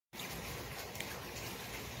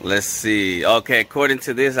Let's see. Okay, according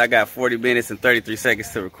to this, I got 40 minutes and 33 seconds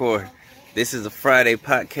to record. This is a Friday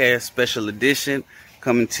podcast special edition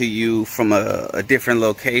coming to you from a different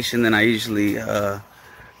location than I usually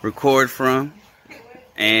record from.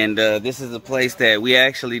 And this is a place that we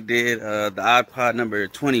actually did the Odd Pod number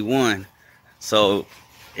 21. So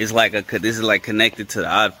it's like this is like connected to the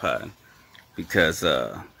Odd Pod because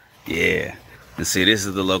yeah. And see, this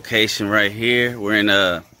is the location right here. We're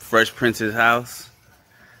in Fresh Prince's house.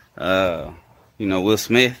 You know, Will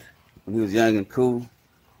Smith when he was young and cool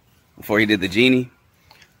before he did the genie.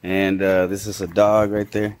 And this is a dog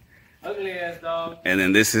right there. Ugly ass dog. And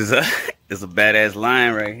then this is a badass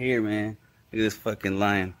lion right here, man. Look at this fucking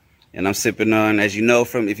lion. And I'm sipping on, as you know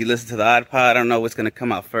from if you listen to the Odd Pod, I don't know what's gonna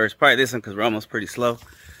come out first. Probably this one because we're almost pretty slow.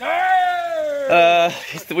 We're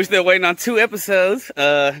still waiting on 2 episodes.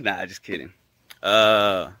 Nah, just kidding.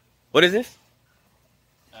 What is this?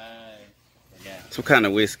 Some kind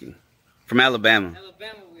of whiskey from Alabama.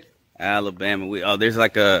 Alabama whiskey. Oh, there's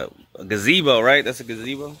like a gazebo, right? That's a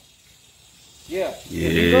gazebo. Yeah.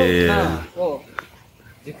 Yeah. Oh,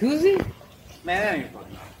 jacuzzi? Man, that ain't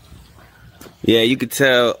fucking. Yeah, you could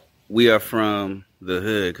tell we are from the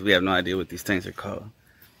hood because we have no idea what these things are called.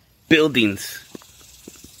 Buildings.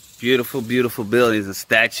 Beautiful, beautiful buildings and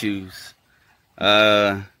statues.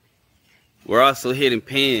 We're also hitting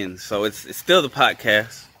pins, so it's still the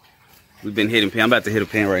podcast. We've been hitting pin. I'm about to hit a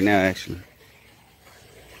pin right now, actually.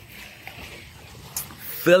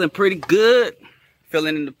 Feeling pretty good.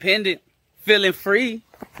 Feeling independent. Feeling free.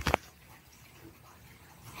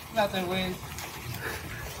 Got that Wiz.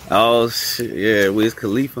 Oh, shit. Yeah, Wiz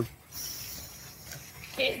Khalifa.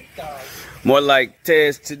 More like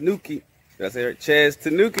Tez Tanuki. Did I say it right? Chaz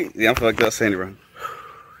Tanuki. Yeah, I'm fucked up saying it wrong.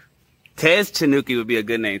 Tez Tanuki would be a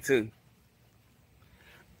good name, too.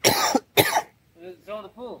 It's on the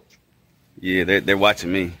pool. Yeah, they're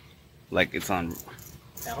watching me. Like it's on.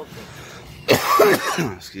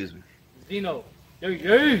 Excuse me. Zeno.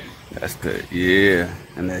 Hey. That's good. Yeah.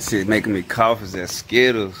 And that shit making me cough is that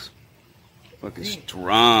Skittles. Fucking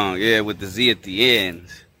strong. Yeah, with the Z at the end.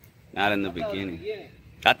 Not in the beginning.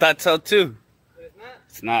 I thought so too.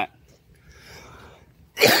 It's not.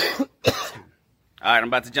 Alright, I'm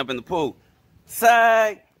about to jump in the pool.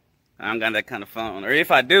 Side. I don't got that kind of phone. Or if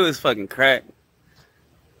I do, it's fucking crack.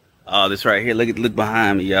 Oh, this right here. Look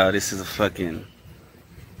behind me, y'all. This is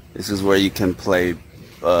where you can play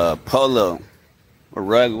polo or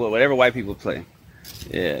rugby, whatever white people play.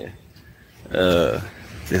 Yeah. This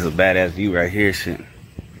is a badass view right here, shit.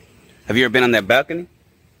 Have you ever been on that balcony?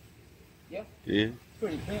 Yeah. Yeah.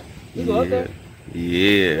 Pretty pimp. You go up there?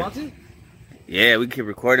 Yeah. You want to? Yeah, we keep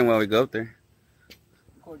recording while we go up there.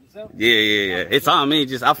 Record yourself? Yeah. It's on me.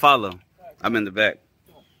 I follow. I'm in the back.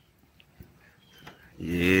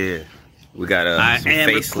 Yeah, we got I am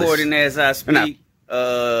faceless. Recording as I speak.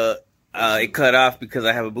 It cut off because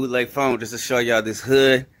I have a bootleg phone just to show y'all this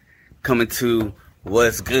hood coming to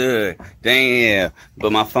what's good. Damn,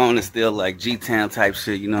 but my phone is still like G-Town type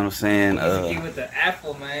shit. You know what I'm saying? You with the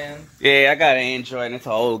Apple, man. Yeah, I got an Android and it's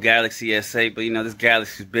an old Galaxy S8, but you know this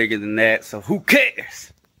Galaxy's bigger than that, so who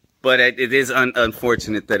cares? But it is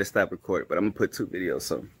unfortunate that it stopped recording. But I'm gonna put 2 videos.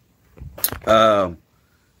 So,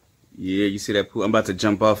 yeah, you see that pool? I'm about to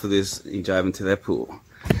jump off of this and dive into that pool.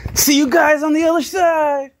 See you guys on the other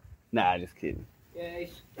side. Nah, just kidding. Yeah,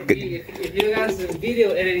 if you got some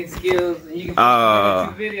video editing skills and you can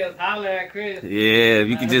put 2 videos, holler at Chris. Yeah, if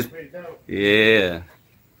you can just, yeah.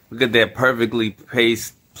 Look at that perfectly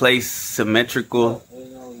placed symmetrical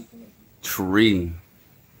tree.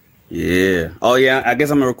 Yeah. Oh yeah, I guess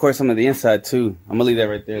I'm gonna record some of the inside too. I'm gonna leave that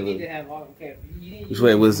right there. You need to have okay. Which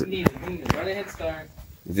way was it? You need to run a head start.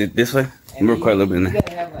 Is it this way? I'm gonna record a little bit in there. You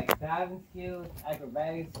gotta have like diving skills,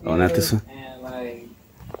 acrobatic skills. Oh, not this one? And like.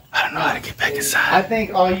 I don't know how to get back inside. I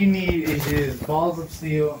think all you need is just balls of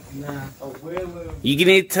steel, a wheel of... You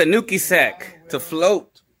need Tanuki sack to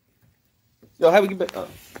float. Yo, how we get back? Oh.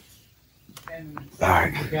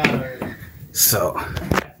 Alright. So,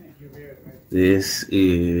 this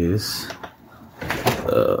is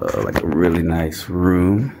like a really nice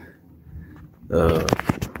room.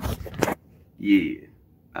 Yeah.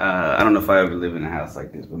 I don't know if I ever live in a house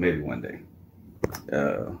like this, but maybe one day.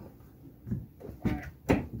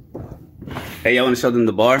 Hey, y'all want to show them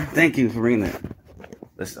the bar? Thank you for bringing that.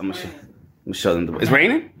 I'm gonna show them the bar. It's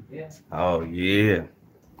raining? Yeah. Oh, yeah.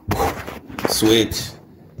 Switch.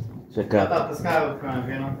 Check I out. thought the sky was crying,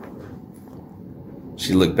 you know?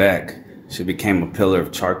 She looked back. She became a pillar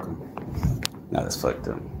of charcoal. Nah, that's fucked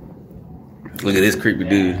up. Look at this creepy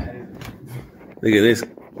dude. Look at this.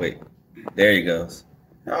 Wait. There he goes.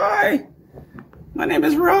 Hi. My name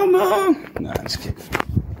is Romo. Nah, just kidding.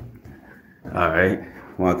 All right,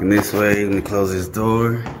 walking this way. Let me close this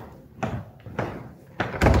door.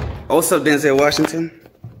 Oh, what's up, Denzel Washington?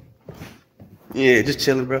 Yeah, just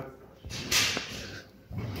chilling, bro.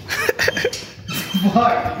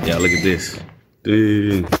 Yeah, look at this.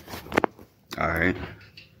 Dude. All right.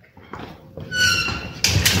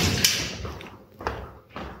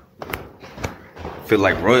 Feel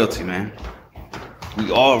like royalty, man.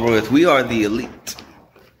 We are royalty. We are the elite.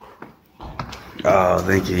 Oh,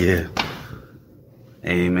 thank you, yeah.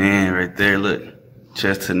 Amen, right there, look.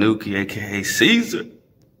 Chess Tanuki, a.k.a. Caesar.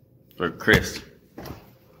 For Chris.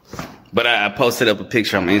 But I posted up a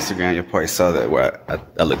picture on my Instagram. You probably saw that where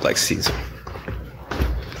I look like Caesar.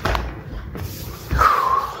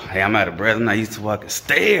 Hey, I'm out of breath. I'm not used to walking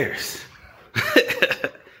stairs. I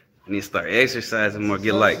need to start exercising more.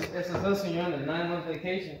 Get like. That's when you're on a 9-month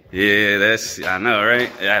vacation. Yeah, I know,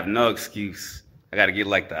 right? I have no excuse. I got to get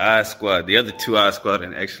like the I Squad, the other 2 I Squad,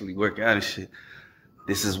 and actually work out and shit.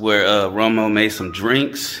 This is where Romo made some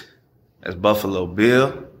drinks. That's Buffalo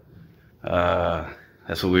Bill.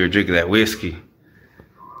 That's what we were drinking, that whiskey.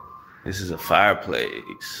 This is a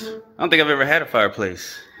fireplace. I don't think I've ever had a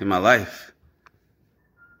fireplace in my life.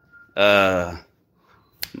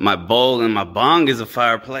 My bowl and my bong is a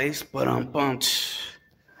fireplace, but I'm bumped.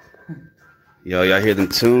 Yo, y'all hear them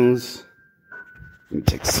tunes? Let me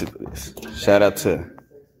take a sip of this. Shout out to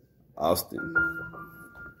Austin.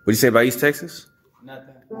 What'd you say about East Texas?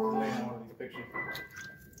 Nothing.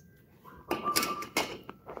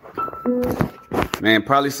 Man,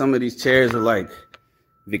 probably some of these chairs are like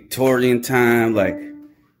Victorian time, like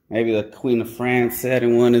maybe the Queen of France sat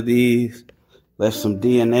in one of these, left some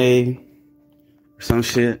DNA or some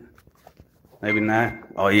shit. Maybe not.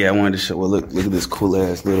 Oh yeah, I wanted to show. Well, look at this cool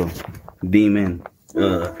ass little demon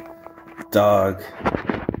dog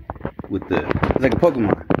with it's like a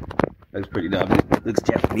Pokemon. That's pretty dope. It looks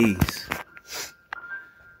Japanese.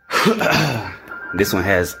 This one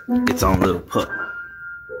has its own little pup.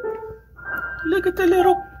 Look at the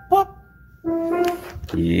little pup.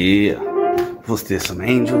 Yeah. What's this? Some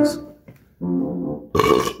angels?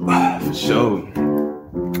 For sure.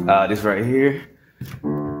 This right here.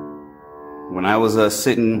 When I was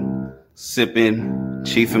sitting, sipping,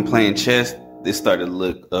 chiefing, playing chess, this started to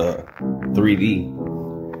look 3D.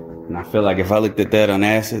 And I feel like if I looked at that on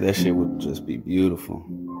acid, that shit would just be beautiful.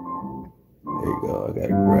 There you go. I got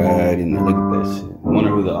it right in there. Look at that shit. I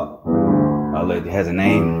wonder who the lady has a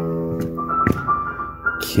name.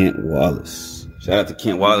 Kent Wallace. Shout out to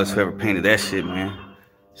Kent Wallace, whoever painted that shit, man.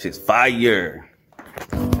 Shit's fire.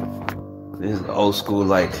 This is old school,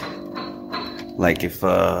 like if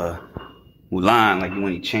Mulan, like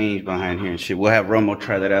when he changed behind here and shit. We'll have Romo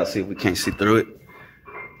try that out, see if we can't see through it.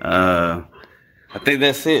 I think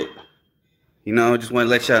that's it. You know, just want to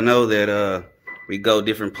let y'all know that we go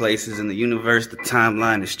different places in the universe. The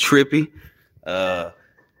timeline is trippy.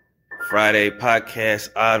 Friday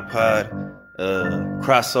podcast, Odd Pod.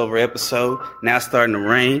 Crossover episode. Now starting to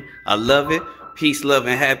rain. I love it. Peace, love,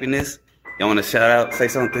 and happiness. Y'all want to shout out? Say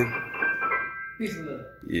something? Peace and love.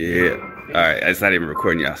 Yeah. All right. It's not even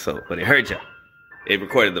recording y'all, but it heard y'all. It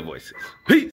recorded the voices. Peace.